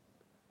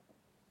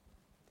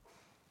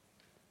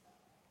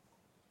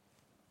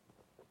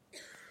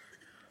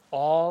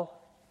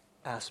 all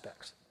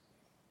aspects.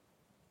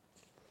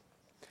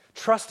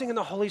 Trusting in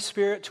the Holy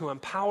Spirit to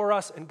empower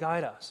us and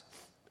guide us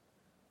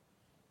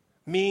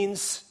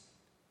means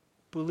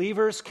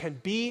believers can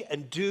be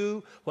and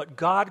do what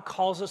God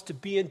calls us to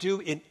be and do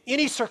in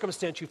any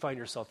circumstance you find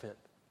yourself in.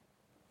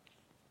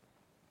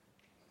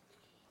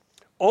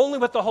 Only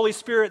with the Holy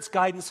Spirit's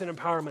guidance and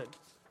empowerment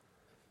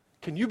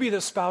can you be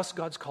the spouse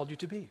God's called you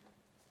to be.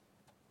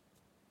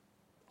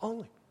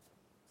 Only.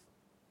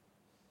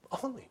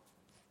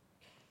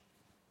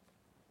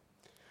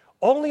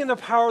 Only in the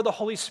power of the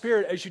Holy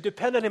Spirit, as you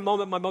depend on Him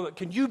moment by moment,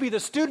 can you be the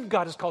student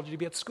God has called you to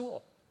be at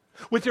school,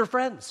 with your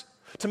friends,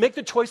 to make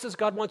the choices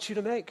God wants you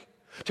to make,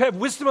 to have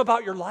wisdom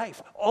about your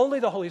life. Only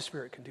the Holy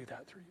Spirit can do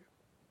that through you.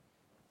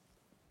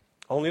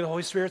 Only the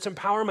Holy Spirit's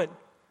empowerment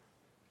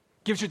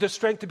gives you the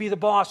strength to be the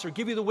boss or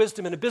give you the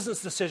wisdom in a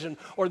business decision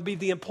or to be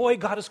the employee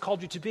God has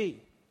called you to be.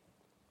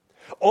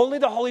 Only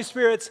the Holy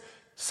Spirit's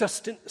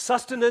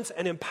sustenance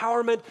and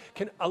empowerment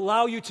can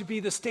allow you to be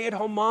the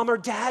stay-at-home mom or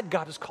dad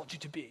God has called you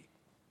to be.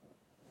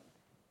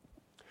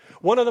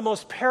 One of the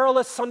most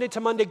perilous Sunday to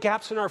Monday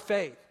gaps in our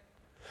faith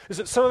is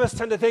that some of us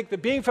tend to think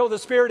that being filled with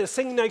the Spirit is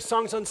singing nice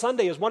songs on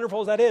Sunday, as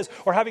wonderful as that is,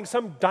 or having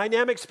some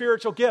dynamic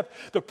spiritual gift.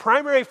 The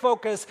primary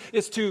focus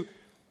is to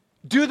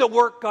do the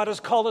work God has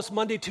called us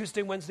Monday,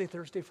 Tuesday, Wednesday,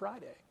 Thursday,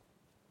 Friday.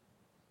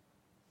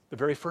 The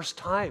very first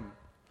time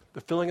the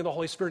filling of the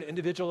Holy Spirit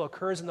individual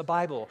occurs in the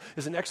Bible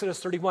is in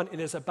Exodus 31. It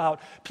is about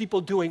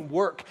people doing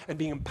work and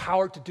being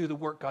empowered to do the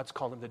work God's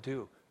called them to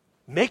do.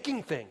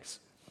 Making things.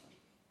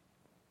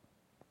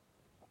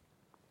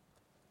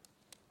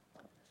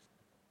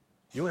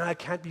 You and I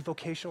can't be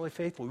vocationally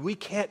faithful. We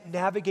can't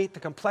navigate the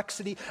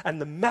complexity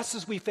and the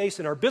messes we face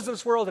in our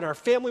business world, in our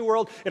family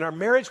world, in our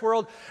marriage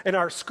world, in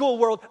our school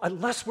world,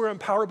 unless we're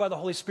empowered by the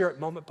Holy Spirit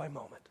moment by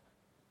moment.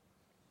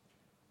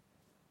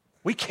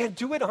 We can't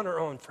do it on our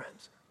own,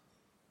 friends.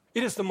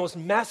 It is the most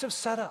massive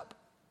setup.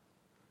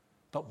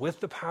 But with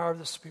the power of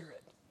the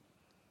Spirit,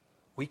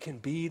 we can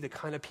be the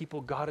kind of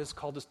people God has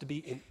called us to be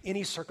in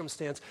any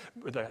circumstance,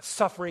 whether that's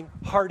suffering,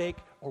 heartache,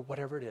 or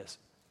whatever it is.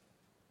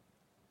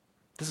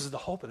 This is the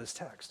hope of this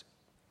text.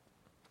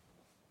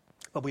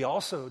 But we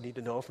also need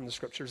to know from the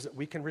Scriptures that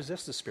we can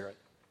resist the Spirit.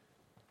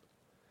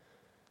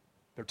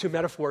 There are two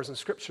metaphors in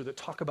Scripture that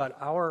talk about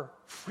our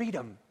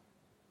freedom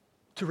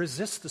to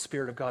resist the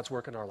Spirit of God's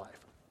work in our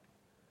life.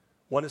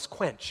 One is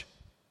quench.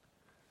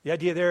 The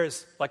idea there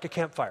is like a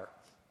campfire.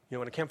 You know,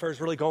 when a campfire is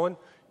really going,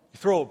 you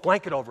throw a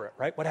blanket over it,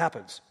 right? What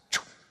happens?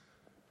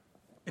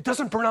 It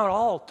doesn't burn out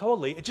all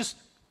totally. It just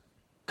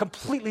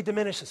completely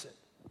diminishes it.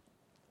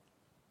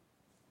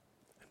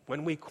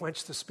 When we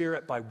quench the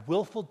Spirit by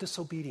willful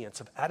disobedience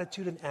of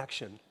attitude and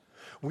action,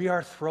 we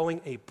are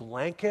throwing a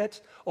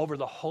blanket over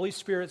the Holy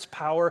Spirit's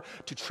power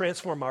to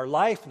transform our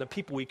life and the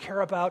people we care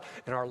about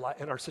and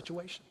our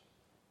situation.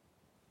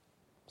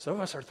 Some of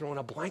us are throwing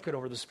a blanket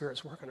over the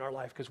Spirit's work in our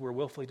life because we're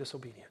willfully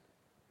disobedient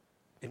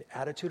in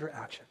attitude or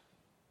action,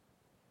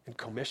 in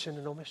commission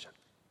and omission.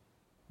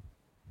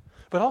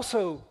 But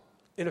also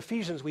in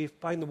Ephesians, we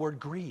find the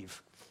word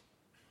grieve.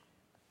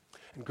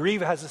 And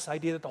grieve has this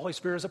idea that the Holy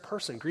Spirit is a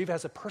person. Grieve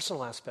has a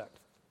personal aspect.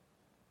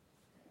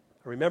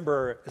 I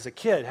remember as a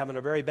kid having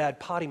a very bad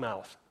potty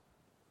mouth.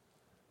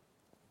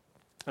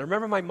 I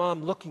remember my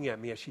mom looking at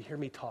me as she'd hear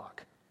me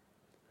talk.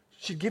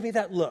 She'd give me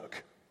that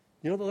look.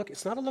 You know the look?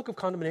 It's not a look of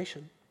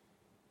condemnation.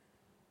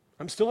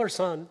 I'm still her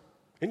son.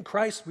 In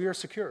Christ, we are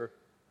secure.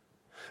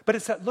 But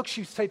it's that look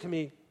she'd say to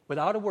me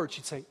without a word.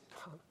 She'd say,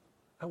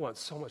 I want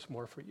so much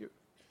more for you.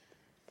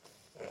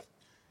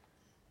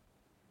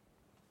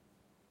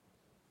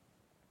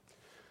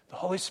 The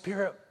Holy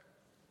Spirit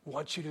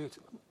wants you to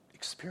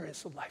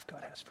experience the life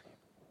God has for you.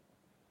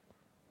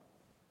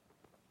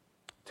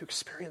 To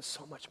experience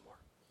so much more.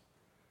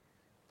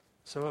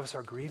 Some of us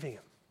are grieving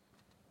Him,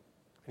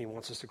 and He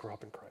wants us to grow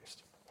up in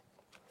Christ.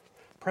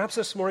 Perhaps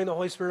this morning the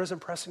Holy Spirit is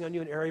impressing on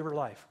you an area of your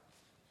life.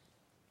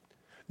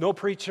 No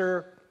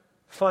preacher,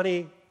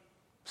 funny,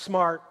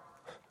 smart,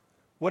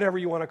 whatever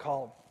you want to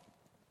call him,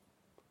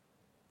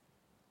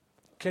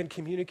 can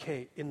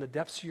communicate in the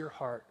depths of your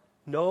heart.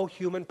 No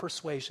human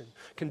persuasion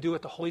can do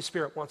what the Holy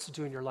Spirit wants to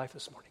do in your life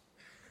this morning.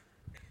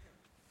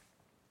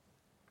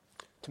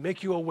 To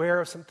make you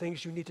aware of some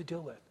things you need to deal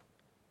with.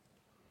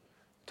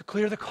 To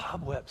clear the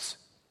cobwebs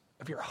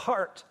of your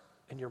heart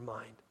and your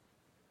mind.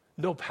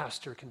 No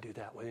pastor can do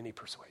that with any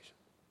persuasion.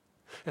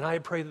 And I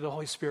pray that the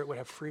Holy Spirit would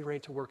have free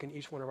reign to work in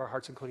each one of our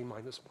hearts, including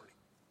mine this morning.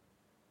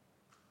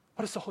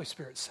 What is the Holy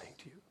Spirit saying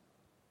to you?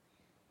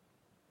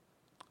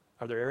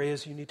 Are there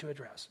areas you need to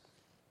address?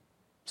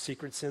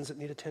 Secret sins that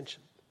need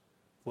attention?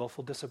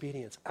 Willful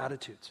disobedience,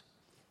 attitudes,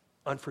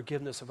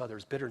 unforgiveness of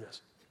others,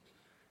 bitterness.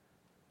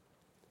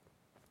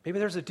 Maybe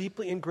there's a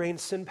deeply ingrained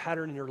sin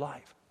pattern in your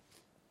life.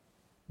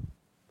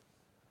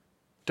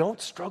 Don't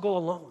struggle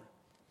alone.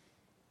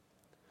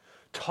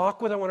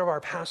 Talk with one of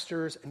our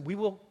pastors, and we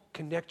will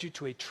connect you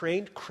to a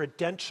trained,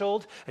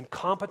 credentialed, and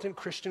competent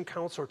Christian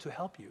counselor to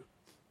help you.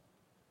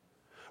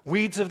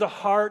 Weeds of the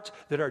heart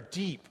that are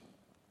deep,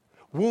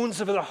 wounds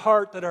of the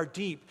heart that are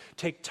deep,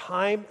 take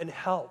time and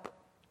help.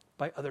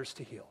 by others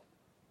to heal.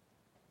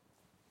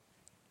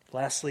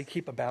 Lastly,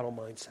 keep a battle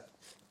mindset.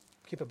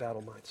 Keep a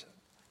battle mindset.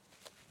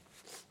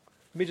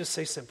 Let me just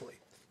say simply,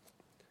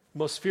 the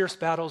most fierce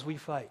battles we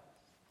fight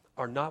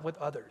are not with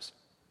others.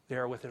 They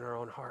are within our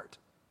own heart.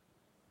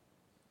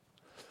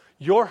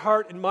 Your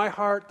heart and my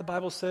heart, the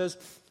Bible says,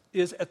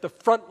 is at the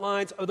front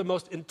lines of the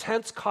most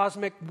intense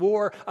cosmic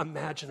war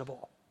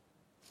imaginable.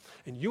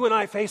 And you and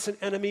I face an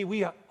enemy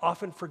we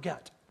often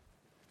forget.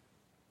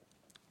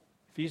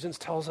 Ephesians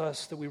tells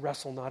us that we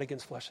wrestle not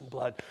against flesh and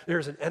blood. There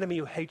is an enemy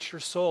who hates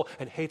your soul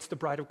and hates the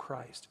bride of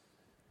Christ.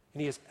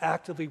 And he is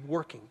actively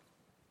working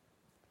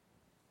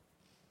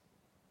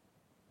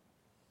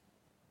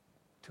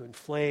to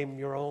inflame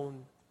your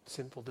own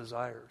sinful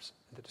desires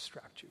and to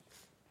distract you.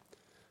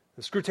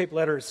 The Screwtape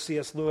Letters,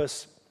 C.S.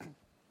 Lewis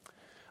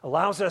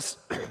allows us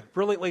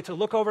brilliantly to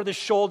look over the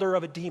shoulder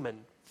of a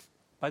demon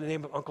by the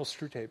name of Uncle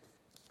Screwtape.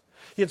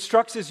 He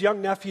instructs his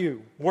young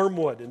nephew,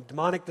 Wormwood, in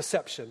demonic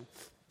deception.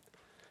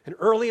 And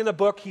early in the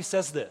book, he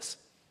says this: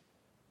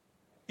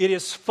 "It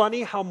is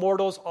funny how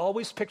mortals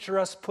always picture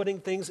us putting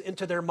things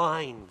into their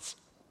minds.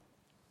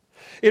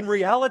 In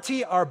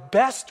reality, our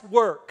best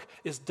work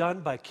is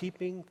done by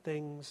keeping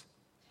things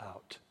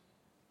out."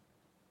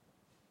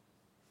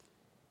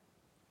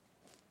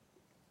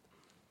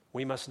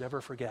 We must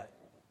never forget.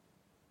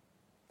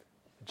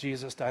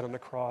 Jesus died on the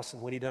cross,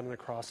 and when he died on the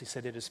cross, he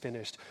said, "It is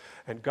finished."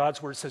 And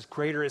God's word says,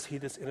 "Greater is he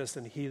that is in us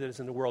than he that is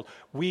in the world."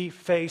 We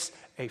face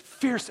a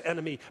fierce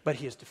enemy, but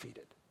he is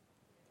defeated.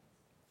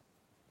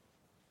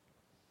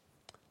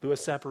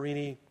 Louis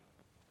Zamperini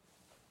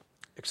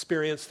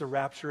experienced the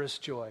rapturous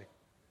joy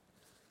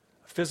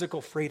of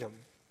physical freedom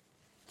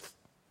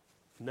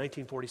in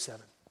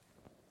 1947.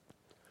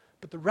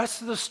 But the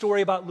rest of the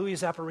story about Louis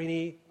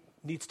Zamperini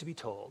needs to be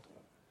told,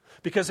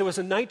 because it was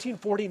in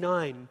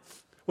 1949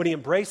 when he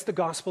embraced the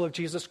gospel of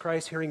Jesus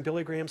Christ, hearing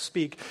Billy Graham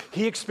speak,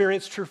 he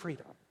experienced true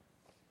freedom.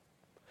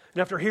 And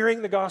after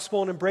hearing the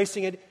gospel and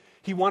embracing it,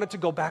 he wanted to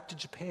go back to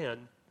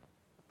Japan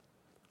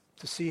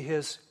to see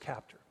his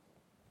captor.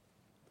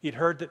 He'd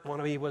heard that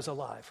Wannabe was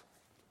alive,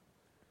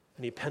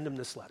 and he penned him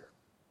this letter.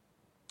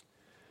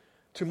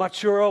 To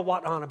Matsuro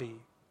Watanabe,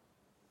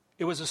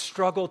 it was a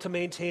struggle to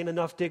maintain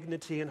enough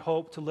dignity and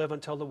hope to live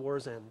until the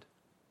war's end.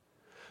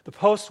 The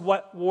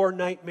post-war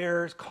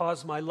nightmares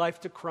caused my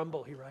life to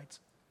crumble, he writes.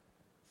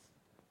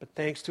 But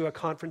thanks to a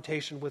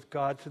confrontation with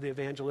God through the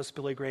evangelist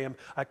Billy Graham,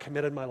 I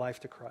committed my life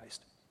to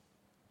Christ.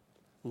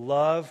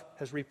 Love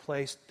has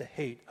replaced the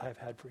hate I've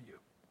had for you.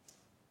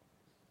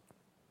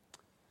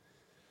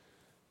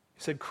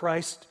 He said,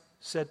 Christ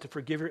said to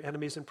forgive your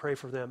enemies and pray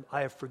for them.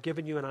 I have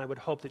forgiven you, and I would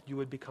hope that you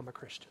would become a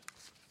Christian.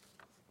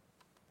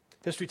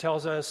 History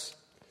tells us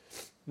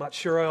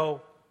Matsuro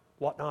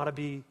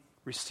Watanabe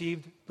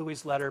received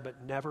Louis' letter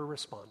but never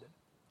responded.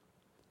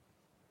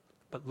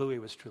 But Louis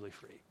was truly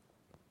free.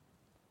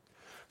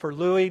 For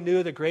Louis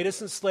knew the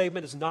greatest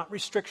enslavement is not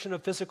restriction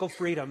of physical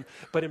freedom,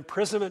 but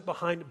imprisonment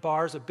behind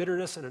bars of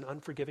bitterness and an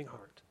unforgiving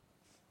heart.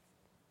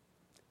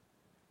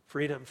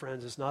 Freedom,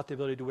 friends, is not the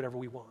ability to do whatever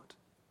we want.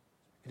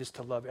 It is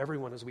to love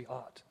everyone as we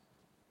ought,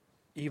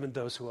 even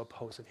those who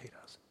oppose and hate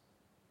us.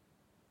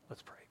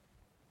 Let's pray.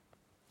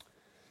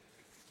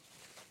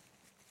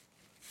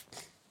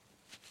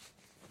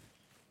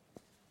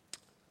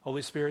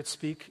 Holy Spirit,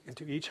 speak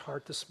into each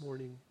heart this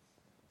morning,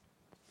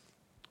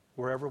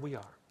 wherever we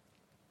are.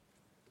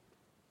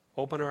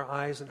 Open our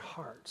eyes and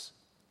hearts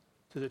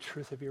to the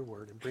truth of your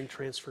word and bring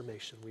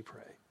transformation, we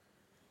pray.